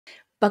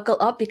Buckle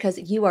up because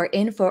you are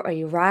in for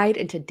a ride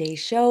in today's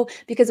show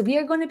because we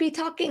are going to be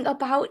talking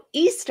about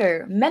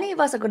Easter. Many of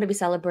us are going to be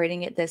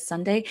celebrating it this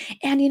Sunday.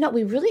 And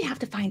we really have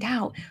to find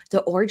out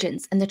the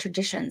origins and the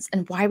traditions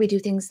and why we do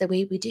things the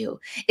way we do.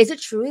 Is it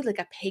truly like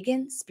a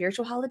pagan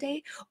spiritual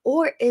holiday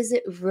or is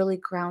it really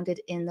grounded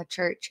in the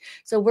church?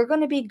 So we're going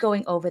to be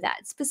going over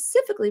that.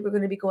 Specifically, we're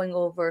going to be going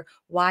over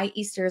why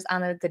Easter is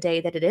on the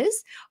day that it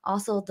is,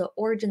 also the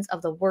origins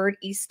of the word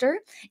Easter,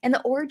 and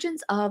the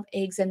origins of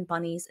eggs and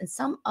bunnies and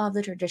some of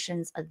the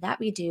traditions that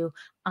we do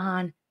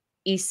on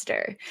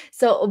Easter.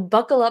 So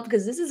buckle up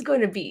because this is going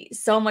to be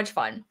so much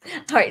fun.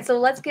 All right, so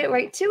let's get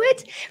right to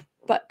it.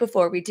 But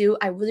before we do,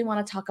 I really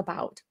want to talk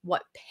about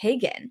what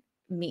pagan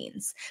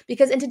means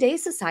because in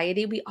today's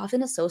society, we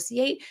often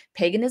associate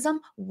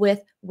paganism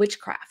with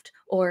witchcraft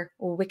or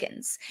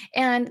Wiccans.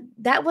 And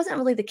that wasn't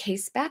really the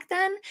case back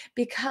then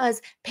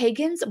because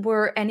pagans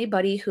were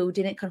anybody who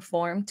didn't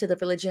conform to the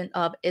religion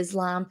of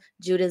Islam,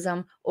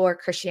 Judaism, or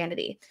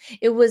Christianity.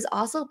 It was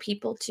also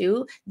people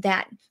too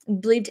that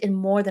believed in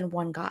more than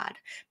one god.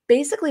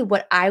 Basically,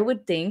 what I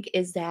would think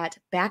is that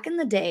back in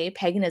the day,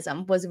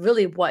 paganism was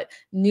really what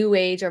New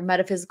Age or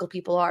metaphysical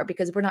people are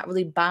because we're not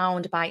really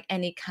bound by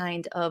any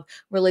kind of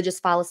religious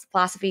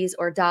philosophies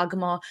or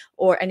dogma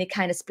or any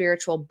kind of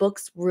spiritual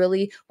books,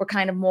 really. We're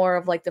kind of more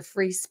of like the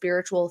free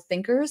spiritual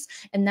thinkers.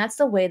 And that's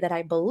the way that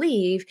I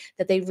believe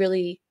that they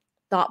really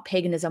thought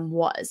paganism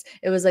was.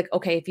 It was like,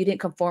 okay, if you didn't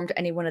conform to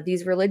any one of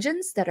these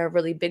religions that are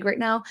really big right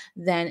now,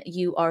 then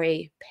you are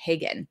a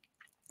pagan.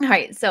 All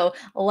right, so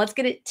let's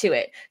get to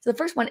it. So the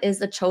first one is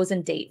the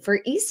chosen date for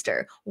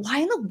Easter. Why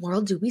in the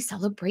world do we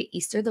celebrate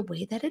Easter the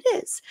way that it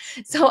is?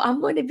 So I'm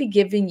going to be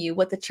giving you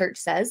what the church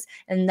says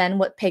and then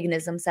what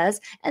paganism says,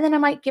 and then I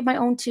might give my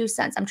own 2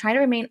 cents. I'm trying to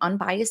remain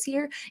unbiased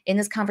here in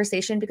this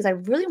conversation because I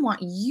really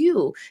want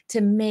you to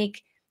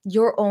make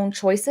your own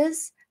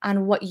choices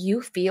on what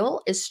you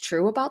feel is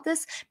true about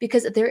this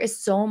because there is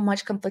so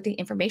much conflicting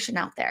information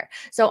out there.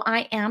 So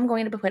I am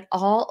going to put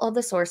all of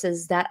the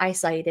sources that I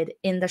cited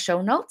in the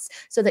show notes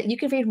so that you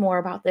can read more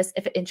about this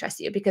if it interests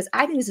you because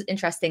I think this is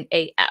interesting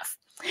AF.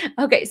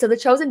 Okay, so the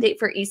chosen date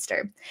for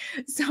Easter.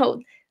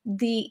 So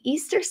the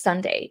Easter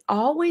Sunday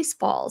always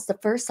falls the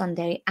first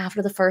Sunday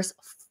after the first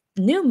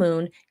new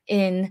moon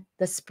in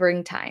the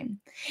springtime.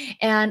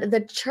 And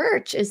the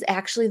church is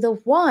actually the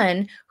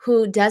one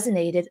who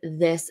designated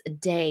this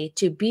day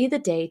to be the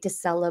day to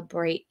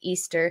celebrate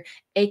Easter,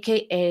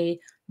 aka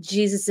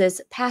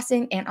Jesus's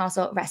passing and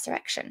also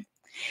resurrection.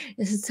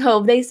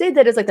 So they say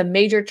that it's like the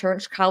major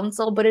church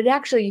council, but it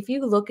actually, if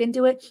you look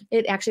into it,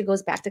 it actually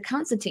goes back to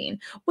Constantine,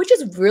 which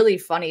is really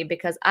funny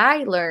because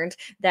I learned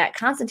that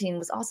Constantine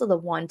was also the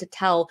one to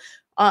tell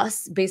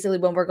us basically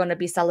when we're going to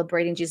be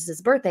celebrating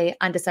Jesus's birthday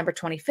on December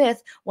 25th,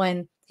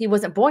 when he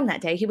wasn't born that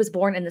day. He was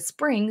born in the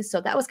spring.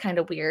 So that was kind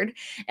of weird.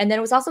 And then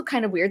it was also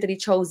kind of weird that he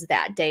chose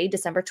that day,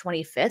 December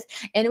 25th.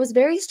 And it was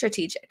very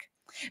strategic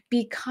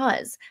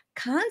because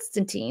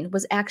Constantine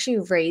was actually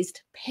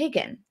raised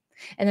pagan.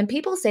 And then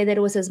people say that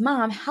it was his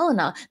mom,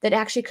 Helena, that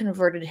actually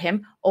converted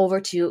him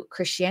over to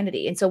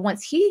Christianity. And so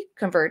once he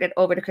converted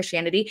over to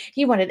Christianity,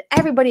 he wanted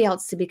everybody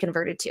else to be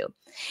converted too.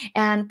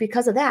 And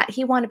because of that,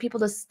 he wanted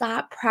people to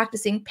stop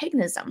practicing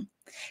paganism.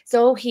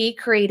 So he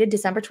created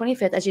December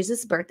 25th as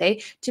Jesus'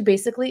 birthday to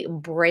basically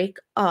break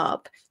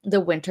up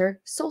the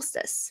winter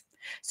solstice.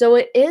 So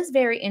it is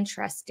very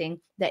interesting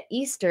that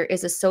Easter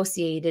is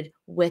associated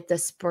with the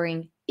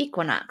spring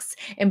equinox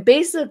and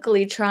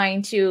basically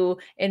trying to,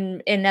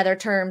 in other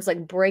terms,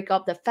 like break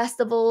up the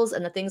festivals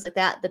and the things like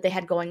that they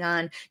had going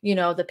on,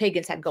 the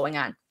pagans had going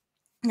on.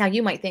 Now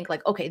you might think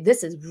like, okay,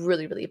 this is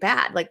really, really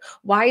bad. Like,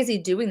 why is he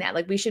doing that?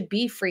 Like, we should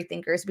be free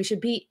thinkers. We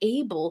should be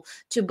able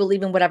to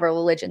believe in whatever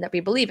religion that we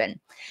believe in.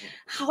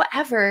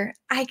 However,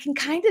 I can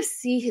kind of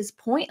see his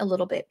point a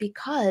little bit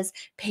because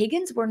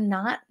pagans were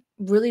not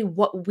really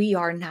what we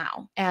are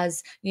now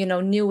as,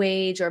 new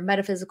age or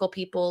metaphysical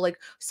people, like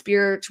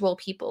spiritual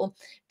people.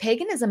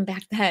 Paganism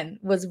back then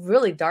was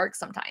really dark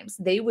sometimes.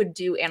 They would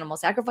do animal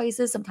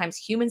sacrifices, sometimes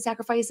human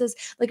sacrifices.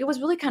 Like it was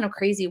really kind of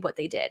crazy what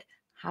they did.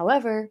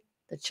 However,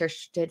 the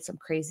church did some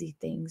crazy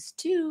things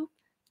too.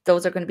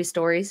 Those are going to be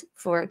stories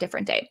for a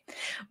different day.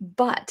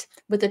 But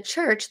with the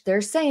church,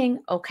 they're saying,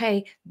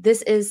 okay,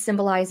 this is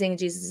symbolizing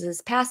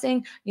Jesus's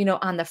passing,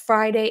 on the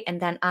Friday and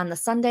then on the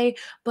Sunday.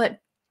 But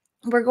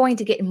we're going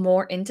to get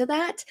more into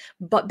that,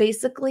 but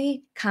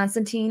basically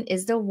Constantine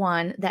is the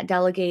one that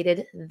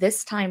delegated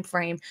this time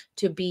frame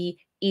to be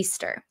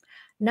Easter.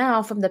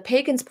 Now, from the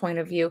pagans' point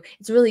of view,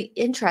 it's really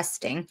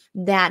interesting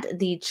that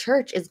the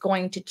church is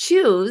going to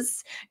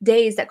choose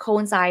days that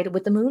coincide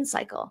with the moon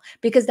cycle,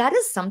 because that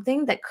is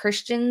something that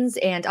Christians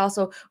and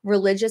also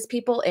religious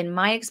people, in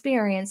my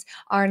experience,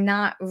 are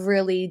not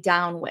really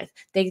down with.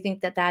 They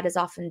think that that is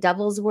often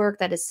devil's work,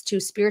 that is too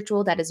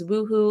spiritual, that is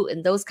woohoo,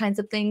 and those kinds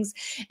of things.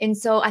 And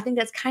so I think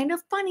that's kind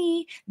of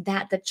funny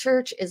that the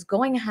church is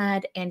going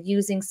ahead and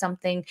using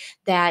something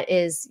that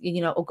is,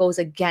 goes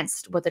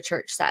against what the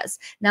church says.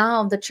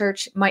 Now the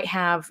church might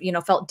have,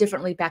 felt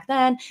differently back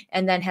then,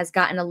 and then has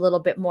gotten a little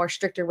bit more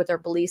stricter with their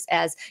beliefs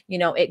as,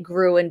 it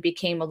grew and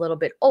became a little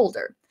bit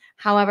older.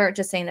 However,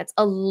 just saying that's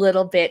a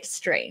little bit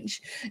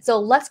strange. So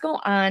let's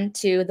go on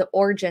to the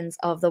origins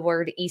of the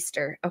word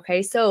Easter.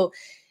 Okay, so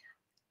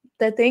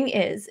the thing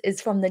is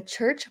from the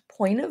church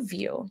point of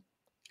view,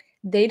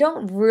 they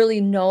don't really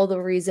know the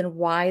reason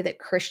why that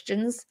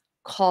Christians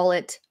call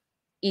it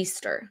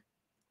Easter.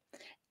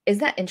 Is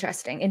that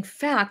interesting? In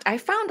fact, I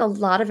found a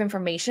lot of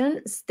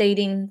information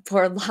stating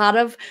for a lot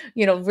of,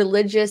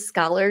 religious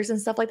scholars and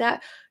stuff like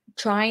that,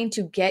 trying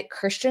to get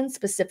Christians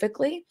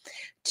specifically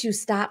to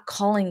stop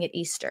calling it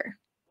Easter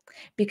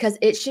because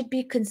it should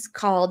be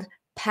called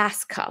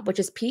Pascha, which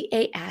is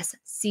Pascha,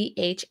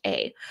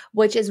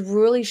 which is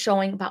really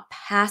showing about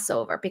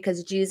Passover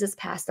because Jesus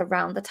passed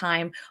around the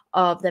time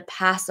of the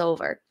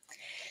Passover.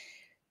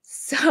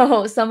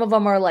 So some of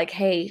them are like,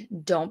 hey,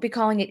 don't be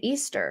calling it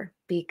Easter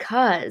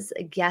because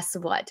guess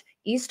what?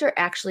 Easter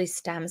actually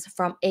stems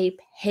from a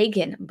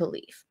pagan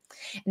belief.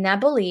 And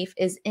that belief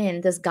is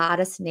in this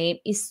goddess named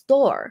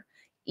Eostre,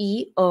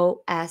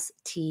 Eostre.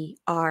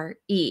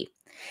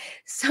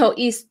 So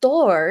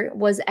Eostre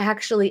was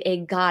actually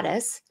a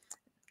goddess,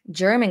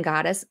 German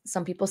goddess.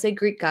 Some people say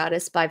Greek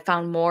goddess, but I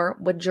found more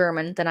with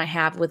German than I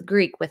have with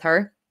Greek with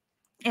her.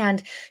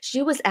 And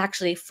she was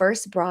actually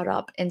first brought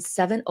up in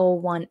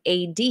 701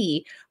 AD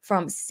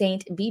from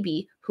Saint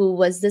Bede, who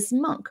was this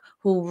monk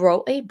who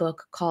wrote a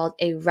book called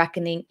A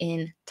Reckoning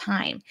in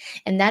Time.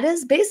 And that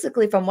is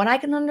basically, from what I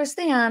can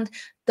understand,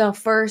 the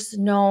first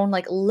known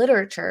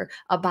literature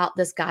about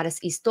this goddess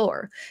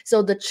Eostre.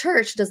 So the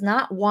church does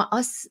not want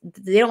us,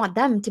 they don't want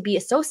them to be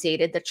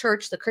associated, the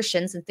church, the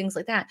Christians and things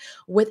like that,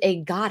 with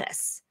a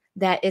goddess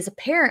that is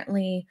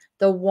apparently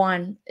the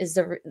one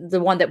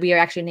that we are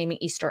actually naming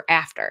Easter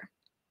after.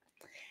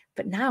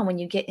 But now when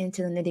you get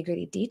into the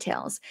nitty-gritty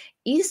details,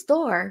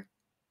 Eostre,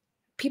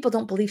 people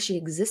don't believe she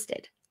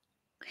existed.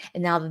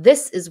 And now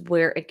this is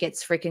where it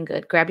gets freaking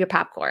good. Grab your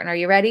popcorn. Are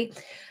you ready?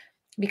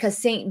 Because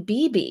Saint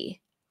Bede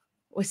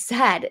was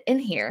said in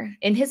here,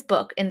 in his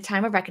book, In the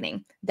Time of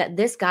Reckoning, that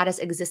this goddess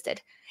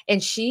existed.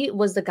 And she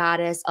was the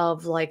goddess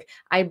of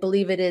I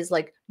believe it is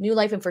new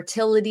life and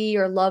fertility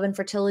or love and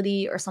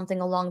fertility or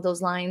something along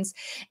those lines.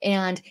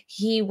 And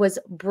he was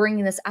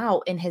bringing this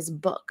out in his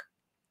book.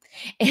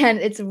 And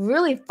it's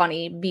really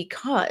funny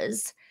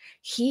because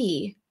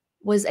he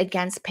was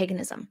against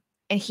paganism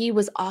and he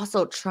was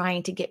also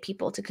trying to get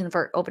people to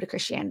convert over to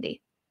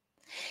Christianity.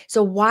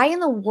 So why in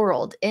the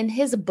world in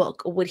his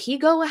book would he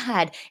go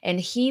ahead and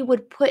he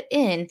would put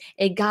in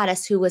a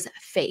goddess who was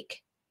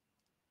fake?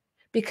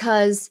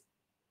 Because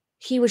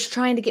he was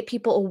trying to get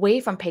people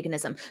away from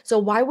paganism. So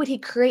why would he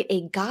create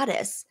a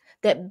goddess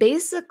that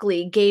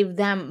basically gave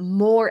them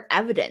more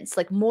evidence,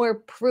 more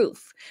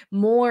proof,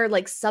 more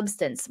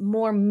substance,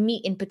 more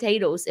meat and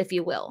potatoes, if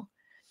you will,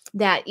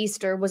 that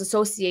Easter was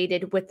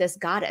associated with this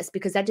goddess,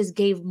 because that just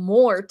gave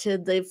more to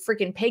the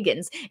freaking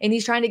pagans. And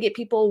he's trying to get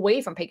people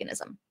away from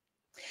paganism.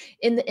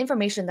 In the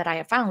information that I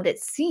have found, it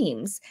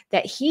seems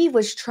that he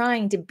was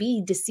trying to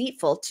be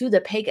deceitful to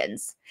the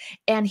pagans.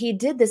 And he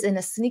did this in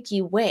a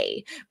sneaky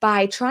way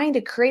by trying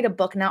to create a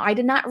book. Now, I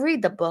did not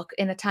read the book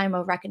In a Time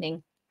of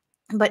Reckoning,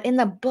 but in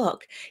the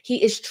book,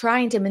 he is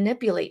trying to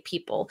manipulate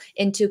people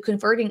into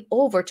converting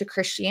over to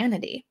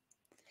Christianity.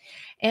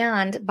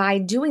 And by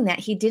doing that,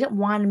 he didn't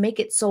want to make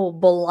it so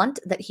blunt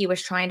that he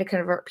was trying to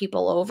convert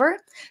people over.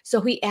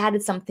 So he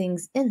added some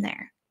things in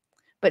there.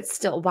 But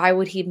still, why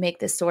would he make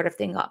this sort of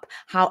thing up?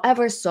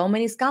 However, so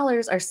many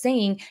scholars are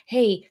saying,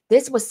 hey,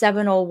 this was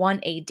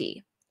 701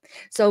 AD.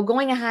 So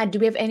going ahead, do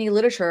we have any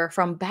literature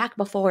from back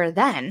before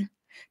then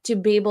to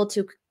be able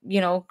to,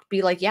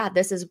 be like, yeah,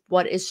 this is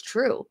what is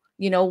true,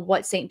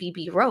 what St.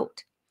 Bede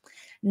wrote.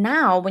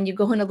 Now, when you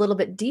go in a little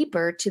bit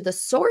deeper to the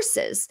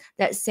sources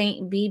that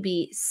St.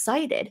 Bede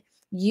cited,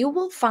 you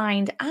will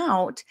find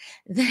out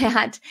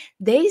that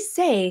they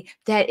say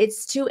that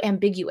it's too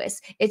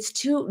ambiguous. It's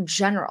too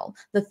general,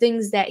 the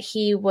things that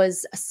he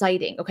was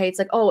citing. Okay. It's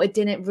oh, it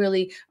didn't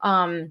really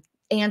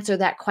answer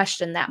that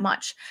question that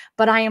much.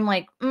 But I am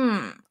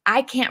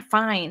I can't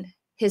find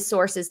his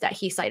sources that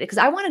he cited because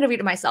I wanted to read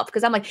it myself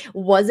because I'm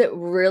was it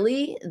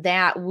really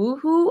that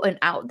woohoo and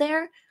out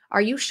there?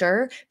 Are you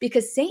sure?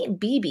 Because St.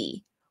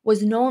 Bede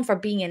was known for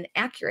being an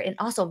accurate and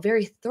also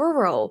very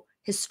thorough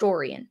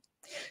historian.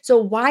 So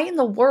why in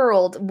the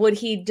world would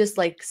he just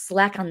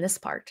slack on this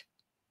part?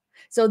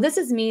 So this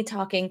is me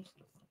talking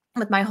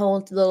with my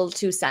whole little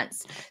 2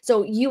 cents.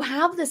 So you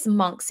have this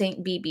monk,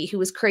 Saint Bede, who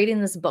was creating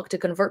this book to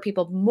convert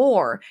people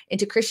more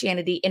into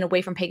Christianity and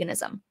away from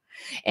paganism.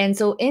 And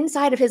so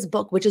inside of his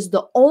book, which is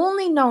the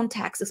only known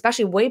text,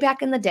 especially way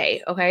back in the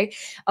day, okay,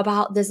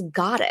 about this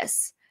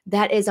goddess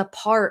that is a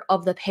part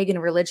of the pagan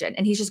religion,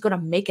 and he's just going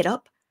to make it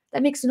up.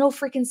 That makes no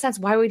freaking sense.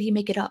 Why would he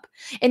make it up?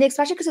 And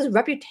especially because his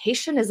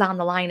reputation is on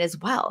the line as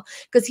well,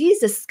 because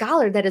he's a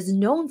scholar that is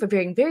known for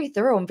being very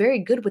thorough and very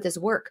good with his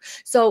work.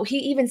 So he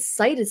even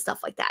cited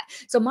stuff like that.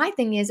 So my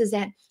thing is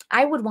that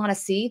I would want to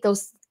see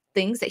those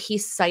things that he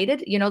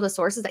cited, the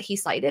sources that he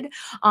cited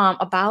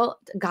about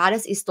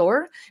goddess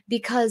Eostre,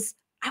 because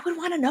I would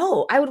want to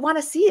know. I would want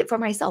to see it for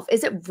myself.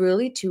 Is it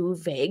really too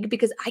vague?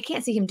 Because I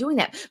can't see him doing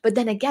that. But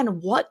then again,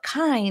 what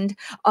kind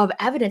of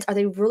evidence are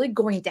they really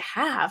going to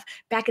have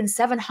back in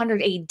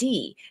 700 AD?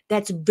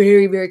 That's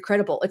very, very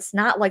credible. It's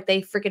not like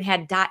they freaking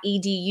had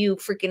 .edu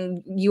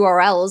freaking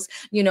URLs,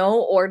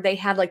 or they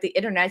had like the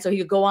internet so he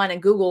could go on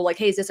and Google like,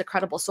 hey, is this a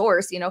credible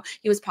source?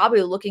 He was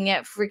probably looking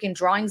at freaking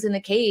drawings in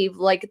the cave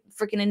like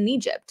freaking in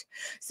Egypt.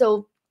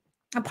 So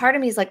a part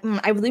of me is like,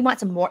 I really want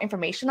some more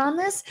information on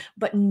this,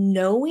 but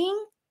knowing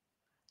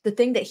the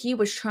thing that he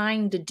was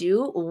trying to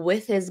do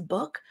with his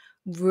book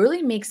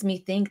really makes me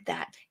think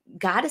that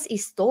Goddess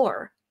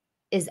Eostra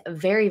is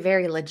very,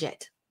 very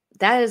legit.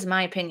 That is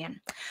my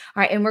opinion.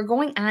 All right, and we're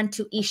going on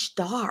to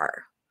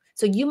Ishtar.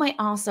 So you might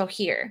also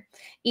hear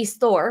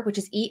Eostra, which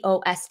is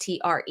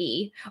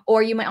Eostre,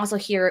 or you might also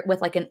hear it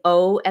with like an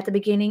O at the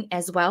beginning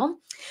as well.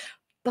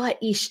 But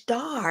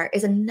Ishtar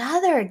is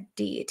another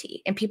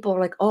deity, and people are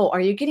like, "Oh,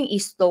 are you getting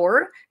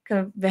Eostra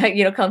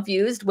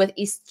confused with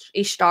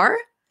Ishtar?"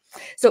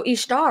 So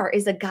Ishtar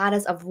is the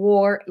goddess of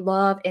war,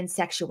 love, and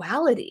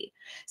sexuality.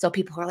 So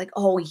people are like,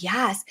 "Oh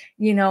yes,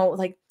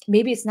 like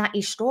maybe it's not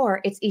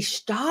Ishtar, it's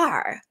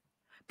Ishtar."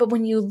 But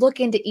when you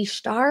look into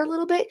Ishtar a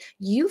little bit,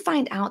 you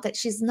find out that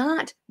she's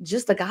not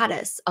just the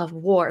goddess of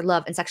war,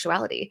 love, and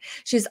sexuality.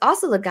 She's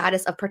also the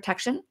goddess of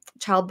protection,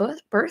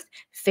 childbirth,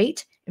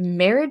 fate,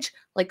 marriage,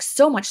 like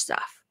so much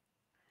stuff.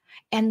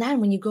 And then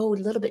when you go a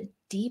little bit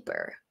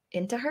deeper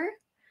into her,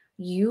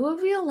 you will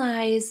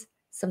realize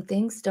some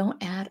things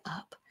don't add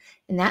up.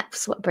 And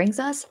that's what brings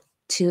us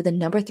to the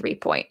number 3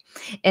 point.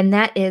 And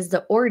that is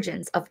the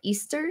origins of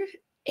Easter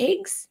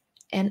eggs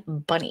and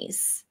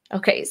bunnies.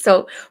 Okay,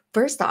 so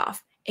first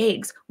off,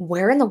 eggs,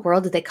 where in the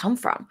world did they come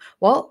from?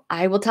 Well,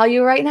 I will tell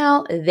you right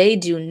now, they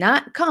do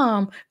not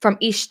come from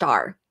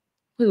Ishtar,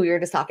 who we were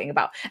just talking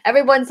about.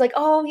 Everyone's like,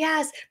 oh,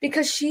 yes,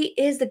 because she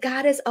is the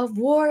goddess of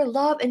war,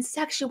 love, and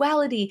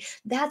sexuality.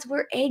 That's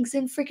where eggs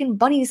and freaking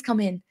bunnies come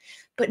in.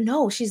 But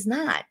no, she's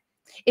not.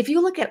 If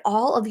you look at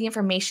all of the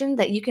information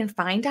that you can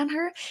find on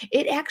her,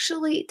 it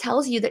actually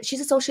tells you that she's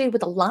associated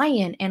with a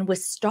lion and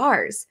with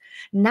stars,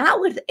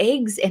 not with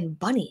eggs and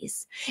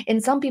bunnies.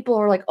 And some people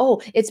are like,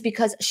 oh, it's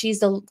because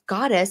she's the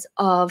goddess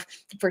of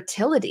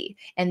fertility.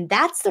 And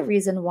that's the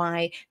reason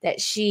why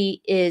that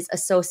she is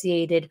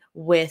associated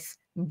with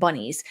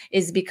bunnies,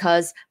 is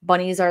because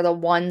bunnies are the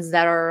ones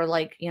that are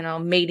like,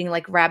 mating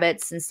like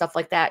rabbits and stuff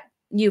like that.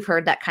 You've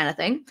heard that kind of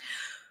thing.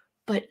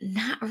 But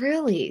not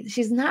really.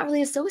 She's not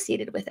really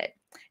associated with it.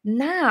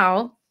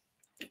 Now,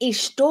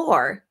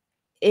 Eostra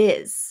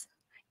is.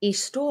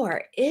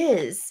 Eostra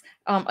is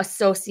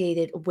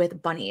associated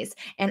with bunnies.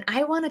 And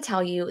I want to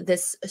tell you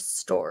this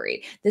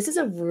story. This is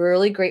a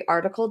really great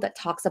article that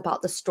talks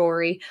about the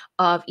story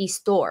of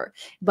Eostra,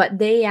 but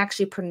they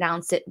actually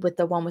pronounce it with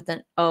the one with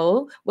an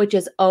O, which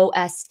is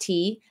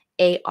Ostara.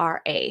 All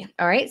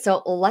right,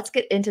 so let's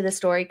get into the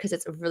story because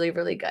it's really,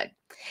 really good.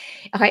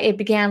 Okay, it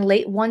began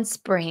late one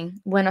spring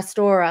when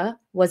Ostara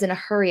was in a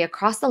hurry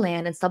across the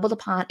land and stumbled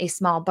upon a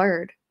small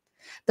bird.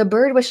 The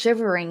bird was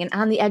shivering and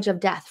on the edge of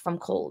death from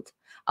cold.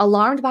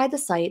 Alarmed by the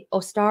sight,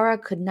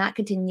 Ostara could not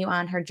continue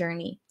on her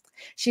journey.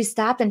 She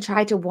stopped and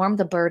tried to warm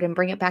the bird and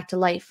bring it back to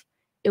life.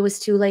 It was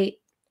too late.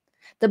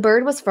 The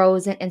bird was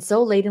frozen and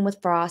so laden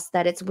with frost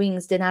that its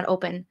wings did not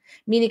open,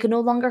 meaning it could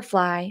no longer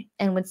fly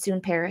and would soon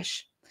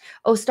perish.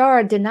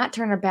 Ostara did not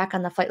turn her back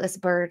on the flightless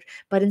bird,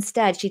 but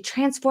instead she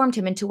transformed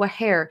him into a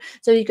hare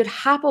so he could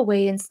hop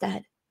away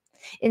instead.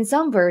 In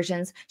some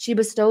versions, she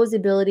bestows the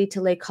ability to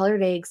lay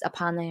colored eggs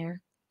upon the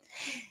hare.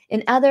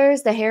 In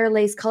others, the hare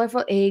lays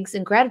colorful eggs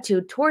in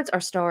gratitude towards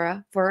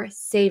Ostara for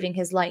saving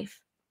his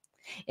life.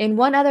 In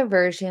one other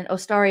version,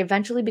 Ostara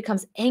eventually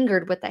becomes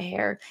angered with the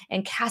hare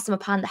and casts him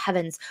upon the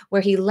heavens,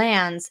 where he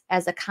lands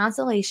as the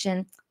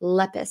constellation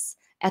Lepus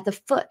at the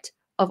foot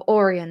of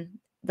Orion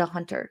the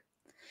hunter.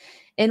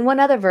 In one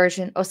other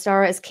version,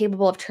 Ostara is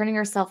capable of turning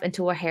herself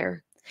into a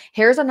hare.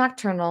 Hares are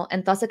nocturnal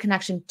and thus a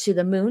connection to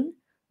the moon,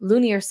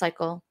 lunar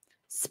cycle,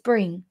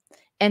 spring,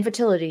 and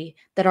fertility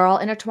that are all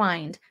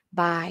intertwined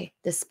by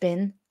the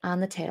spin on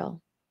the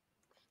tail.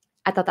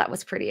 I thought that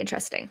was pretty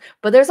interesting.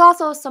 But there's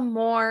also some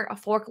more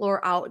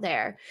folklore out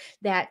there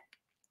that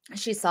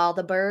she saw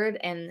the bird,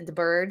 and the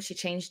bird, she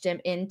changed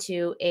him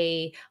into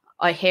a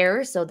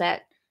hare so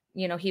that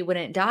he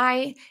wouldn't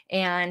die,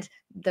 and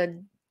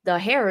the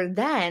hare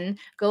then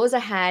goes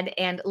ahead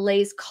and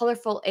lays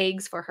colorful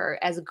eggs for her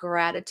as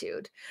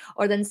gratitude.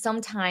 Or then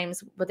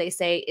sometimes what they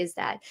say is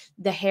that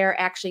the hare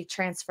actually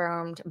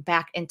transformed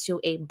back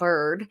into a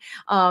bird,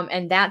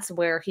 and that's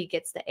where he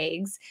gets the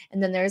eggs.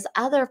 And then there's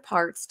other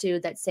parts too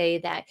that say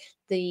that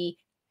the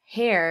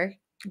hare,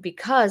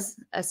 because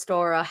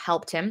Astora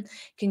helped him,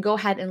 can go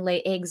ahead and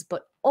lay eggs,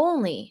 but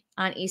only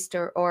on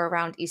Easter or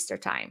around Easter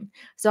time.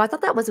 So I thought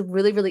that was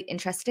really, really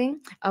interesting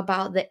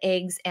about the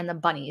eggs and the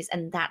bunnies,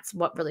 and that's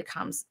what really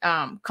comes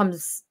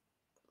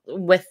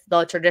with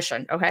the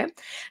tradition. Okay.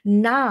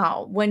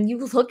 Now, when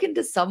you look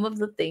into some of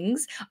the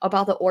things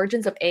about the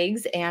origins of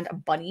eggs and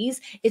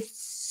bunnies, it's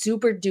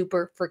super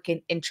duper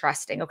freaking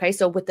interesting. Okay.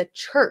 So with the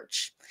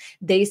church,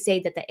 they say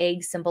that the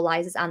egg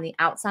symbolizes on the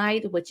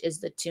outside, which is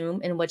the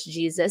tomb in which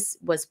Jesus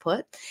was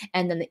put.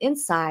 And then the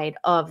inside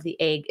of the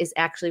egg is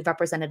actually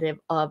representative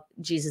of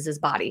Jesus's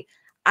body.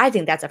 I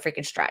think that's a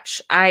freaking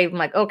stretch. I'm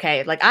like,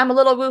 okay, like I'm a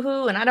little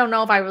woohoo, and I don't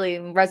know if I really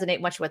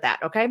resonate much with that.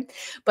 Okay.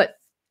 But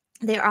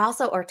they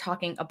also are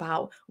talking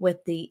about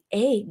with the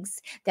eggs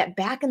that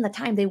back in the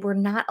time they were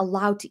not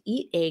allowed to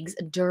eat eggs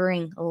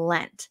during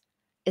Lent.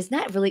 Isn't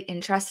that really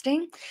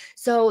interesting?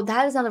 So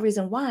that is another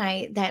reason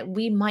why that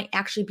we might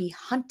actually be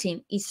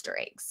hunting Easter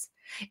eggs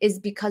is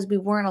because we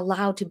weren't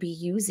allowed to be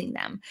using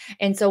them.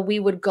 And so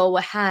we would go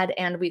ahead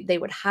and they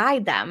would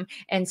hide them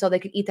and so they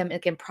could eat them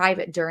like in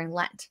private during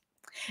Lent.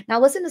 Now,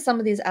 listen to some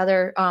of these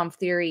other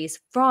theories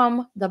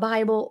from the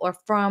Bible or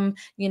from,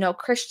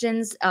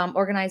 Christians,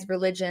 organized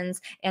religions,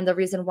 and the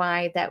reason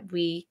why that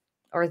we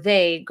or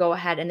they go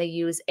ahead and they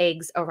use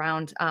eggs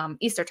around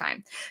Easter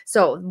time.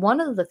 So, one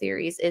of the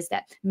theories is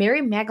that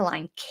Mary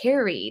Magdalene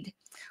carried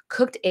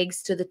cooked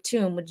eggs to the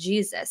tomb with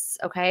Jesus.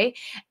 Okay.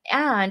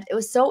 And it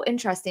was so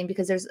interesting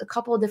because there's a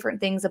couple of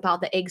different things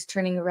about the eggs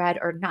turning red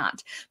or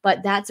not.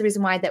 But that's the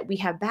reason why that we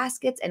have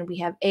baskets and we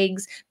have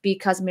eggs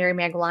because Mary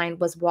Magdalene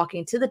was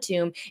walking to the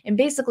tomb and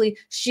basically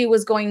she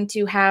was going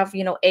to have,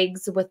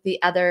 eggs with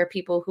the other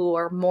people who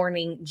are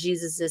mourning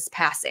Jesus's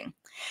passing.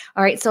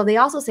 All right. So they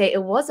also say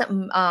it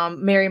wasn't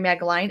Mary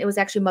Magdalene. It was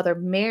actually Mother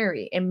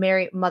Mary. And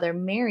Mother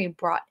Mary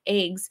brought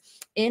eggs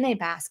in a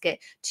basket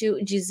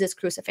to Jesus'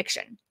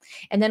 crucifixion.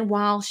 And then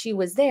while she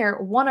was there,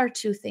 one or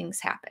two things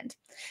happened.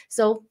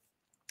 So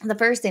the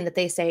first thing that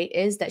they say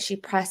is that she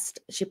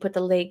put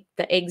the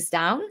eggs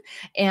down,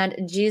 and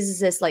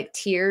Jesus's like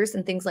tears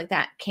and things like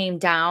that came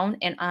down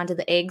and onto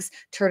the eggs,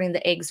 turning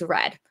the eggs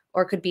red,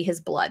 or it could be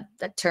his blood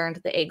that turned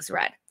the eggs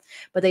red.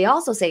 But they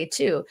also say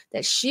too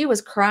that she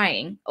was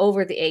crying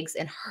over the eggs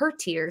and her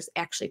tears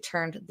actually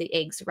turned the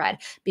eggs red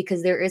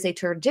because there is a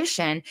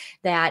tradition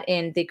that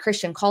in the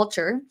Christian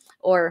culture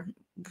or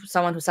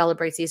someone who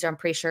celebrates Easter, I'm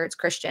pretty sure it's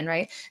Christian,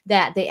 right?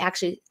 That they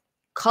actually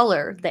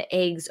color the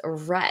eggs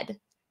red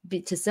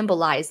to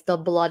symbolize the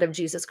blood of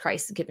Jesus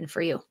Christ given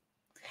for you.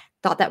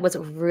 Thought that was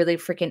really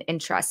freaking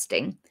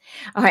interesting.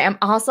 All right, I'm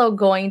also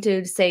going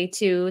to say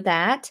too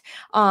that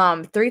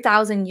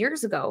 3,000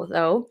 years ago,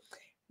 though,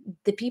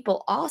 the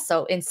people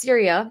also in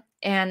Syria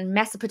and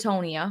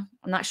Mesopotamia,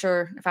 I'm not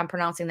sure if I'm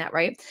pronouncing that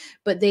right,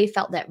 but they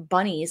felt that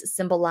bunnies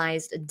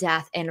symbolized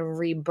death and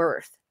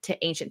rebirth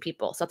to ancient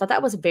people. So I thought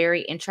that was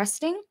very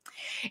interesting.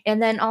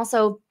 And then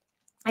also,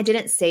 I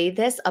didn't say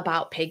this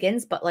about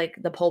pagans, but like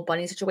the whole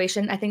bunny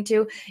situation, I think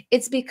too,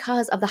 it's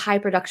because of the high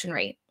production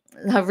rate.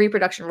 The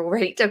reproduction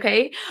rate,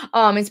 okay?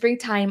 In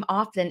springtime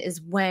often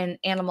is when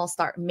animals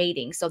start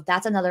mating. So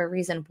that's another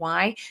reason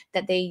why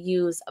that they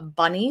use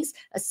bunnies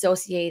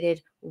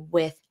associated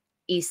with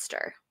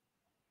Easter.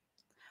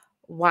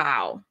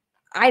 Wow.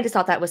 I just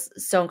thought that was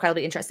so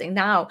incredibly interesting.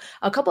 Now,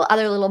 a couple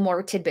other little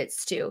more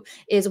tidbits too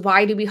is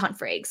why do we hunt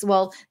for eggs?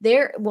 Well,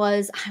 there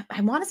was,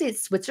 I want to say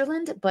it's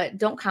Switzerland, but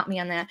don't count me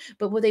on that.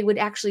 But what they would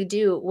actually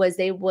do was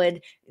they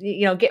would,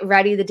 get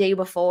ready the day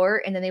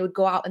before and then they would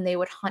go out and they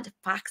would hunt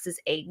foxes'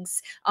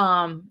 eggs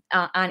on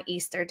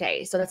Easter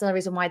day. So that's another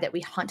reason why that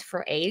we hunt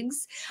for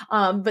eggs.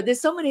 But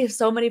there's so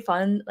many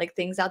fun like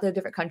things out there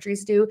different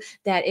countries do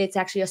that it's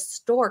actually a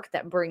stork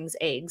that brings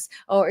eggs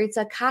or it's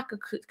a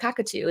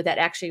cockatoo that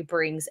actually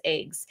brings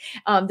eggs.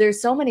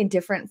 There's so many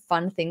different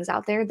fun things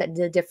out there that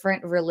the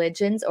different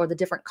religions or the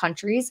different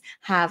countries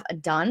have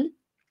done.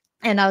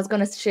 And I was going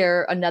to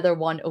share another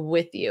one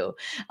with you,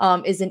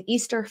 is an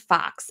Easter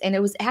fox. And it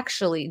was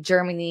actually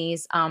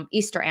Germany's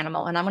Easter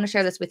animal. And I'm going to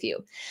share this with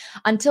you.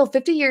 Until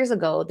 50 years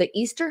ago, the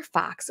Easter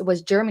fox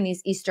was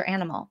Germany's Easter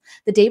animal.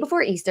 The day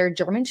before Easter,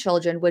 German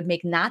children would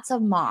make knots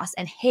of moss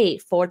and hay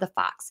for the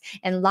fox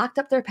and locked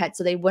up their pets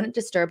so they wouldn't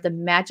disturb the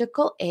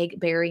magical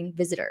egg-bearing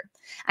visitor.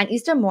 On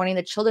Easter morning,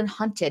 the children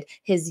hunted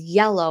his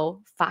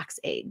yellow fox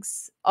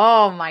eggs.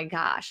 Oh my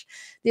gosh.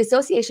 The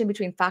association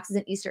between foxes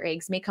and Easter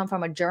eggs may come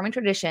from a German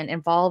tradition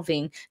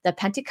involving the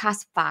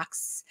Pentecost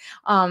fox.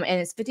 And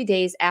it's 50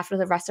 days after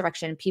the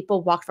resurrection.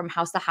 People walked from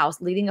house to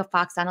house, leading a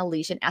fox on a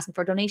leash and asking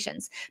for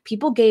donations.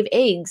 People gave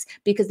eggs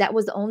because that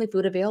was the only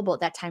food available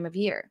at that time of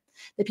year.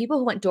 The people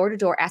who went door to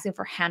door asking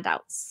for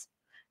handouts.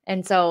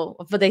 And so,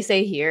 but they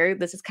say here,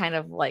 this is kind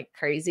of like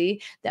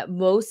crazy that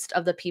most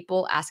of the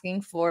people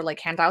asking for like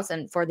handouts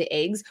and for the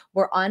eggs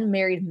were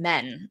unmarried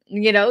men,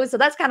 So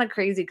that's kind of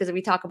crazy because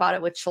we talk about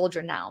it with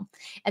children now.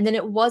 And then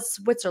it was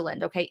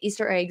Switzerland. Okay.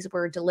 Easter eggs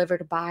were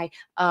delivered by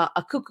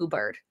a cuckoo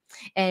bird.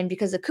 And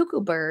because the cuckoo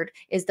bird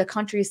is the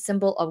country's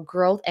symbol of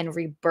growth and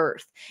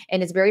rebirth,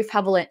 and it's very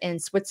prevalent in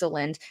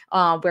Switzerland,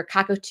 where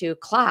cuckoo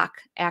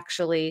clock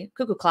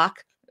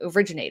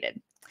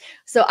originated.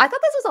 So I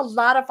thought this was a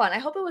lot of fun. I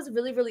hope it was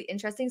really, really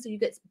interesting. So you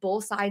get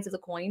both sides of the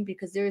coin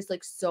because there's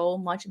like so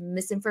much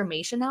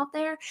misinformation out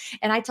there.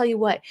 And I tell you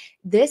what,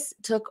 this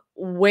took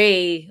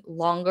way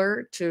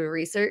longer to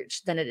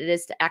research than it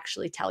is to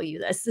actually tell you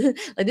this.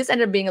 Like this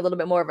ended up being a little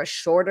bit more of a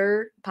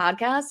shorter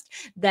podcast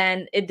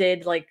than it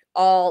did like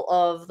all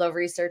of the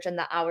research and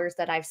the hours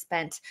that I've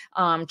spent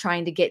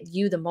trying to get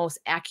you the most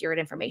accurate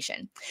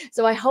information.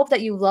 So I hope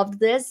that you loved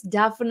this.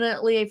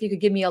 Definitely, if you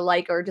could give me a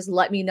like or just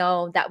let me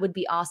know, that would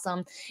be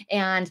awesome.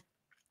 And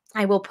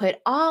I will put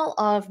all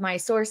of my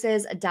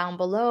sources down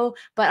below,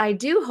 but I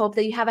do hope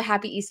that you have a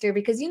happy Easter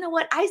because you know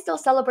what? I still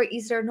celebrate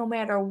Easter no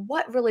matter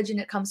what religion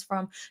it comes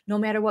from, no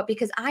matter what,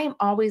 because I am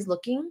always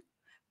looking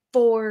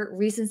for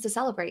reasons to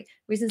celebrate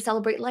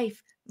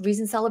life,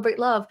 reasons to celebrate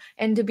love,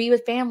 and to be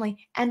with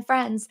family and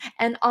friends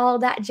and all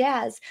that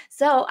jazz.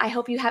 So I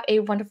hope you have a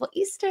wonderful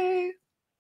Easter.